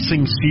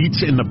rear-facing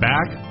seats in the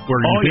back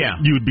where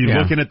you would be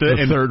looking at the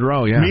third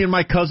row, Me and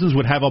my cousins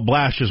would have a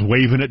blast just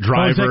waving at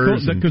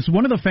drivers. Because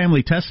one of the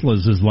family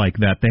Teslas is like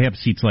that. They have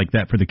seats like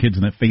that for the kids,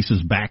 and it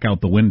faces back out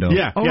the window.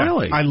 Yeah.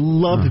 Really? I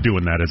loved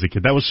doing that as a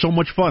kid. That was so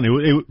much fun.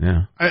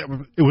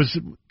 It was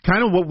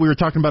kind of what we were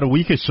talking about a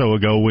week or so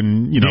ago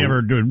when, you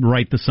ever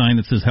write the sign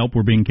that says, "Help,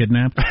 we're being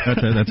kidnapped"?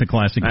 That's a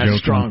classic joke.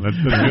 Strong. That's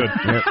good.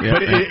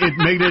 But it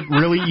made it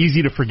really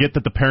easy to forget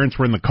that the parents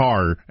were in the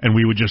car, and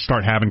we would just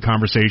start having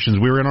conversations.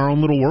 We were in our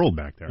own little world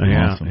back there.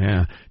 Yeah, awesome.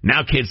 Yeah.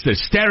 Now kids, they're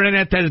staring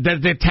at their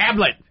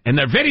tablet and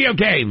their video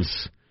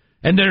games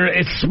and their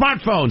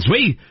smartphones.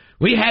 We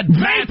had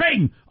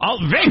vaping,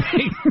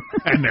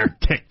 and their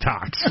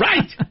TikToks.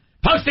 Right,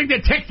 posting the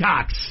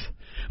TikToks.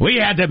 We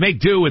had to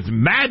make do with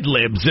Mad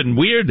Libs and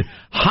weird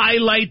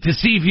highlight to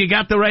see if you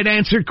got the right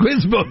answer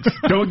quiz books.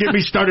 Don't get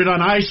me started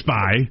on I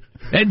Spy.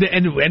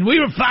 And we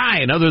were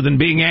fine, other than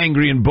being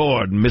angry and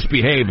bored and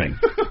misbehaving.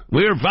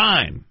 We were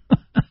fine.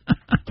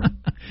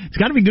 It's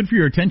got to be good for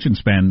your attention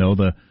span, though.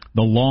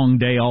 the long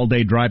day, all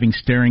day driving,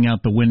 staring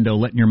out the window,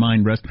 letting your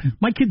mind rest.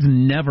 My kids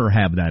never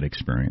have that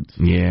experience.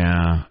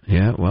 Yeah.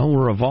 Well,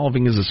 we're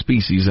evolving as a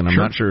species, and I'm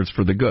not sure it's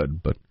for the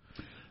good, but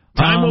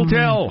time will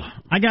tell.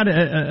 I got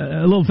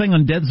a little thing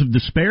on deaths of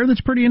despair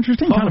that's pretty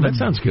interesting. Oh, that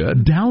sounds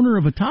good. Downer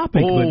of a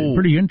topic, but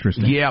pretty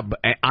interesting. Yeah, but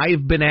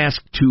I've been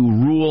asked to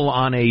rule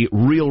on a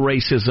real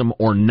racism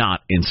or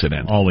not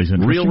incident. Always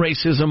interesting. Real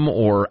racism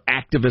or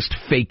activist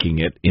faking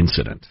it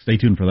incident. Stay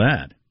tuned for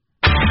that.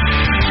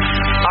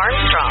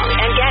 Armstrong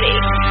and Getty.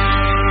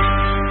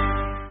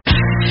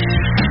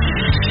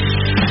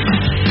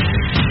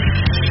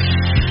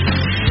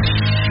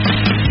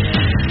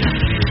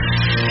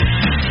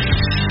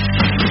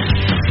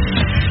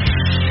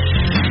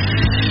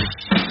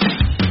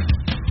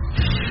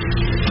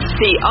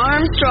 The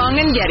Armstrong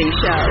and Getty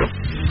Show.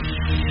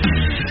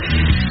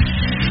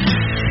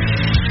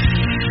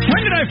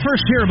 When did I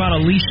first hear about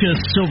Alicia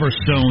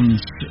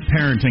Silverstone's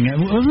parenting?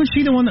 Wasn't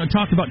she the one that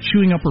talked about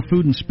chewing up her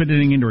food and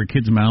spitting it into her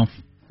kid's mouth?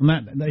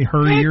 Wasn't that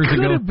her years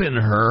ago? Could have been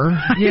her.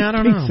 Yeah, I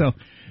don't know. So,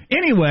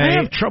 anyway,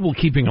 I have trouble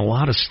keeping a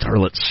lot of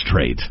starlets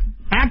straight.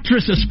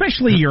 Actress,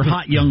 especially your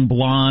hot young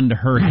blonde,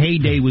 her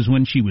heyday was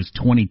when she was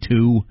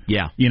 22.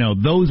 Yeah. You know,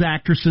 those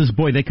actresses,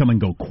 boy, they come and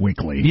go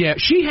quickly. Yeah,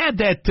 she had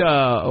that,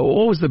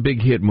 what was the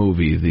big hit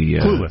movie? The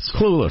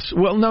Clueless.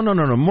 Well, no.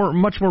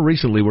 Much more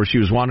recently, where she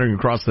was wandering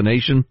across the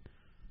nation.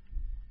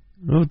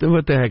 What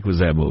the heck was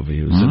that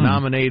movie? It was a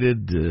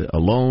nominated,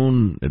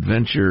 alone,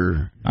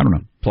 adventure. I don't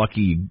know.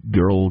 Plucky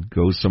girl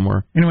goes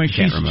somewhere. Anyway,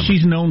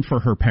 she's known for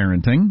her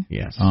parenting.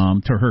 Yes.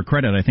 To her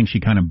credit, I think she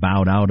kind of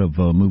bowed out of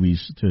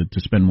movies to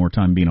spend more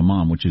time being a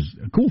mom, which is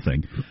a cool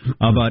thing.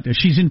 But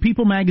she's in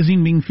People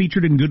magazine being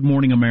featured in Good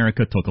Morning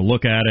America. Took a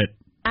look at it.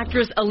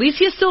 Actress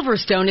Alicia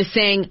Silverstone is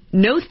saying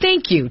no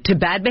thank you to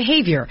bad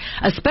behavior,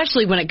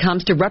 especially when it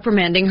comes to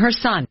reprimanding her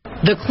son.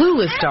 The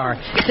Clueless star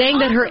saying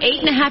that her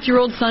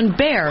 8.5-year-old son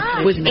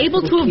Bear was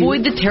able to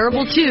avoid the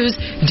terrible twos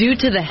due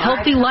to the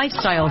healthy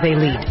lifestyle they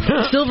lead.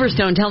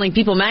 Silverstone telling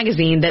People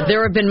magazine that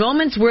there have been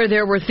moments where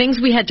there were things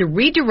we had to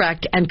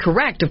redirect and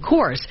correct, of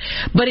course,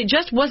 but it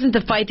just wasn't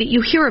the fight that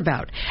you hear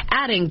about,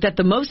 adding that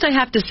the most I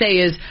have to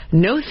say is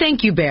no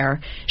thank you,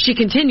 Bear. She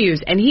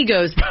continues, and he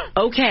goes,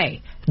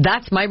 okay.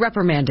 That's my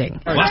reprimanding.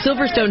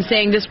 Silverstone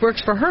saying this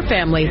works for her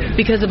family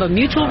because of a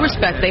mutual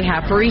respect they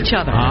have for each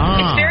other.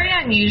 It's very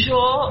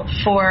unusual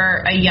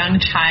for a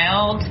young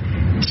child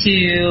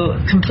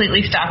to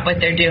completely stop what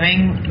they're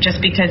doing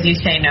just because you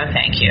say no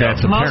thank you.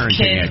 Most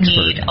kids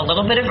need a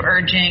little bit of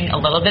urging, a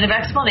little bit of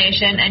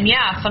explanation, and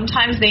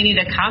sometimes they need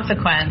a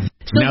consequence.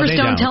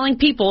 Silverstone telling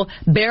People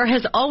Bear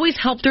has always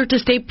helped her to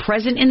stay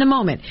present in the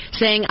moment,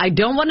 saying, I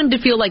don't want him to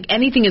feel like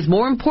anything is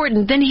more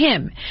important than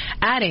him.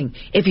 Adding,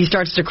 if he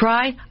starts to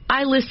cry,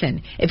 I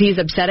listen. If he's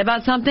upset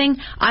about something,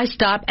 I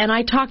stop and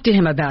I talk to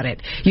him about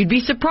it. You'd be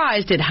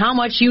surprised at how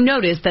much you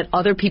notice that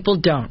other people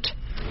don't.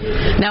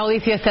 Now,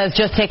 Alicia says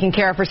just taking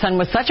care of her son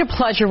was such a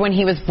pleasure when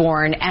he was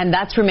born, and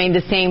that's remained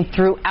the same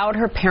throughout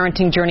her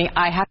parenting journey.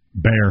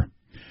 Bear.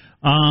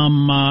 I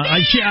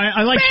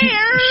like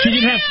she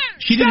didn't have.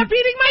 Stop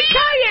eating my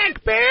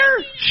kayak, Bear.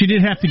 She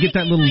did have to get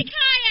that little.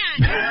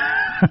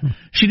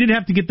 She did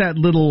have to get that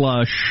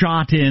little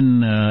shot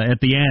in at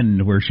the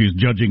end where she was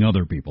judging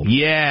other people.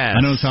 Yes.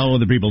 I notice how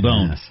other people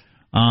don't. Yes.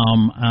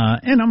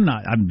 And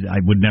I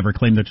would never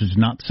claim that there's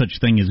not such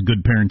thing as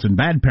good parents and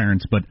bad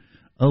parents, but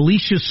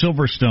Alicia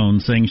Silverstone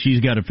saying she's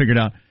got it figured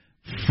out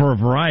for a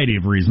variety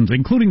of reasons,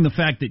 including the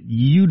fact that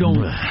you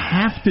don't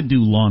have to do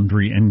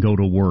laundry and go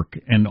to work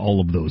and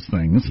all of those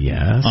things.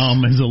 Yes.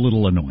 Is a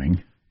little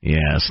annoying.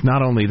 Yes,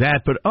 not only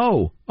that, but,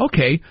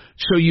 okay,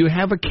 so you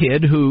have a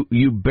kid who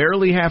you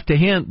barely have to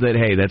hint that,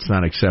 hey, that's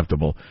not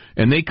acceptable,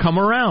 and they come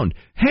around.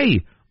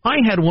 Hey, I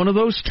had one of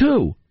those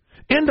too,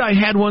 and I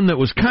had one that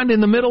was kind of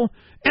in the middle,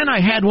 and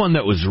I had one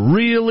that was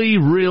really,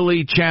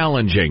 really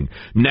challenging.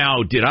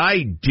 Now, did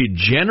I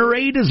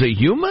degenerate as a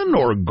human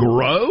or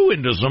grow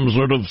into some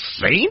sort of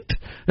saint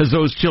as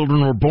those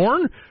children were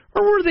born?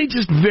 Or were they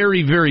just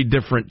very, very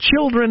different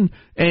children,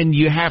 and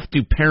you have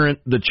to parent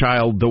the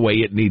child the way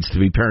it needs to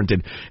be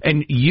parented?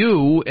 And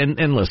you,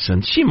 and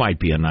listen, she might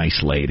be a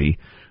nice lady,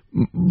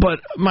 but,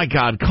 my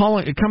God,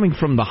 coming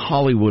from the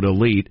Hollywood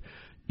elite,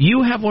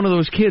 you have one of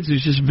those kids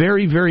who's just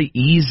very, very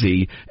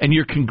easy, and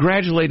you're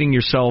congratulating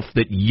yourself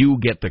that you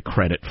get the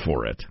credit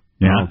for it.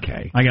 Yeah,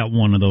 okay. I got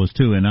one of those,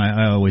 too, and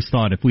I always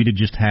thought if we'd have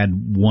just had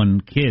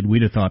one kid,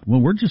 we'd have thought, well,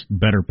 we're just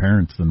better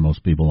parents than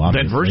most people,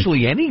 obviously. Than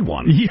virtually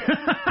anyone.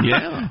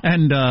 Yeah.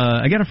 And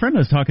I got a friend I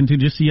was talking to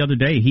just the other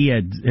day. He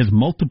has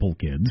multiple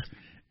kids,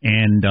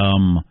 and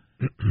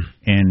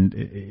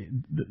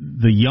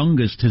the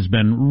youngest has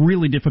been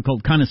really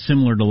difficult, kind of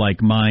similar to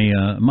like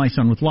my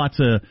son, with lots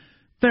of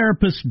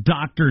therapists,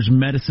 doctors,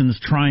 medicines,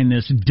 trying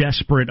this,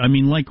 desperate. I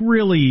mean, like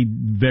really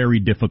very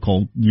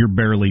difficult. You're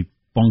barely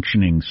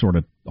functioning sort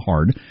of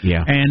hard.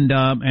 Yeah.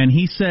 And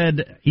he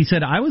said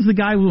I was the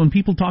guy who, when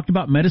people talked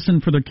about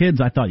medicine for their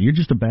kids, I thought, you're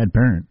just a bad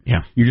parent.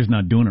 Yeah. You're just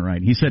not doing it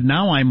right. He said,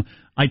 now I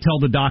tell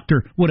the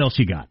doctor, what else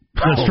you got?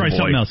 Let's try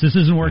something else. This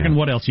isn't working. Yeah.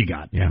 What else you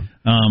got? Yeah.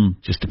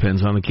 Just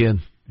depends on the kid.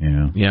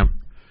 Yeah. Yeah.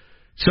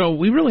 So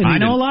we really need I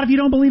know a lot of you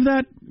don't believe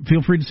that.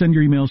 Feel free to send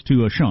your emails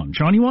to Sean.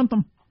 Sean, you want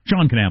them?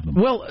 Sean can have them.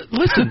 Well,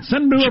 listen.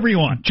 Send them to whoever you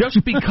want.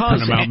 Just because...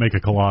 Print them out, make a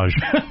collage.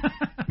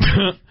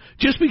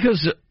 Just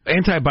because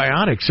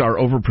antibiotics are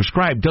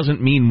overprescribed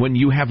doesn't mean when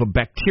you have a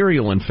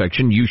bacterial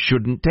infection you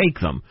shouldn't take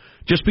them.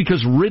 Just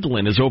because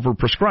Ritalin is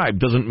overprescribed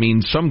doesn't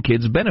mean some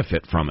kids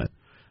benefit from it.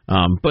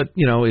 But,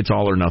 it's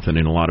all or nothing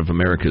in a lot of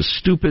America's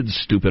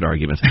stupid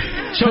arguments.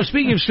 So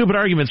speaking of stupid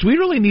arguments, we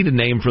really need a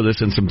name for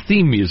this and some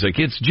theme music.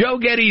 It's Joe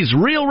Getty's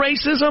Real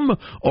Racism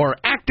or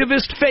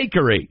Activist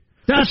Fakery.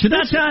 That's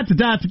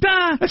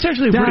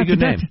actually a pretty good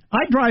name.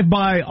 I drive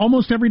by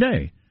almost every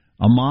day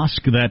a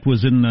mosque that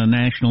was in the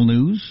national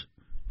news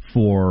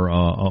for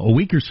a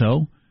week or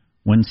so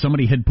when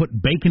somebody had put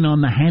bacon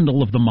on the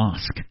handle of the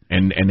mosque.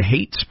 And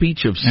hate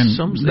speech of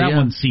some... That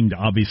one seemed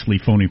obviously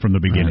phony from the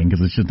beginning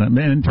because it's just...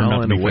 Man, turned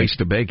out to be a waste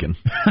of bacon.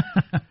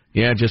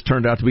 Yeah, it just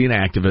turned out to be an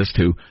activist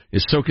who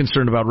is so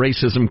concerned about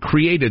racism,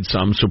 created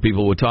some so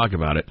people would talk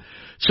about it.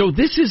 So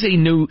this is a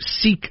new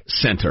Sikh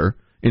center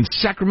in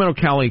Sacramento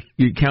County,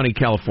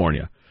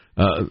 California.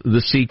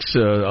 The Sikhs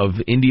of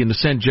Indian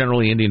descent,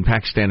 generally Indian,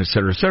 Pakistan, et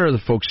cetera,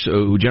 the folks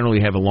who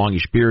generally have a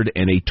longish beard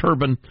and a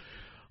turban.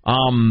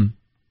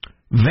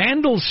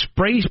 Vandals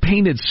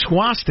spray-painted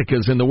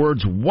swastikas in the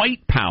words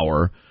white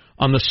power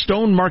on the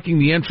stone marking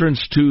the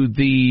entrance to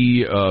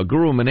the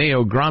Guru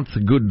Maneo Granth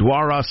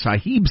Gurdwara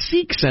Sahib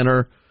Sikh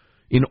Center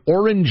in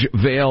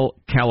Orangevale,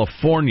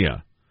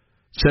 California.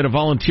 Said a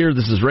volunteer,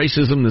 this is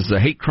racism, this is a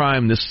hate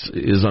crime, this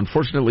is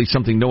unfortunately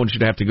something no one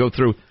should have to go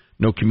through.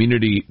 No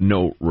community,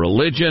 no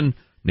religion.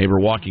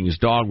 Neighbor walking his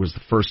dog was the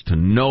first to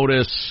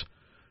notice.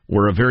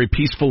 We're a very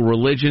peaceful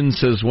religion,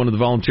 says one of the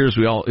volunteers.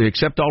 We all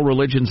accept all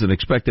religions and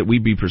expect that we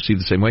be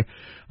perceived the same way.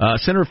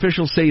 Center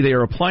officials say they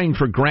are applying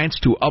for grants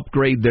to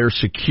upgrade their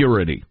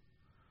security.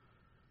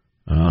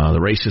 The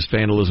racist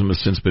vandalism has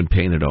since been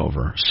painted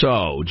over.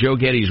 So, Joe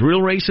Getty's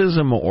Real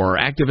Racism or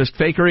Activist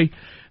Fakery?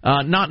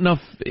 Not enough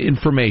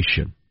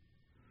information.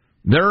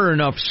 There are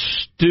enough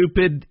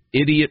stupid,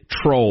 idiot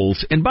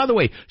trolls. And by the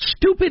way,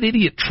 stupid,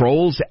 idiot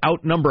trolls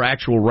outnumber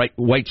actual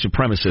white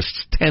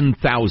supremacists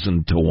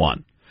 10,000 to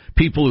 1.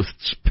 People who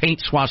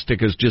paint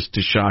swastikas just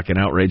to shock and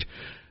outrage.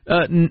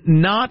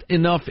 Not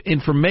enough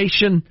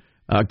information.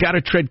 Got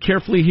to tread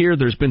carefully here.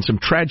 There's been some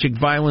tragic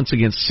violence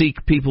against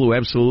Sikh people who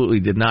absolutely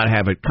did not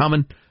have it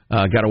coming.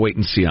 Got to wait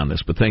and see on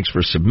this. But thanks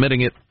for submitting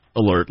it,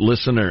 alert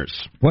listeners.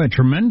 Boy, a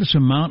tremendous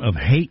amount of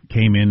hate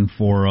came in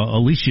for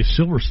Alicia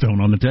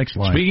Silverstone on the text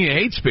line. Speaking of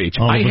hate speech,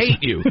 I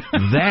hate you.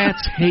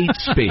 That's hate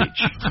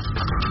speech.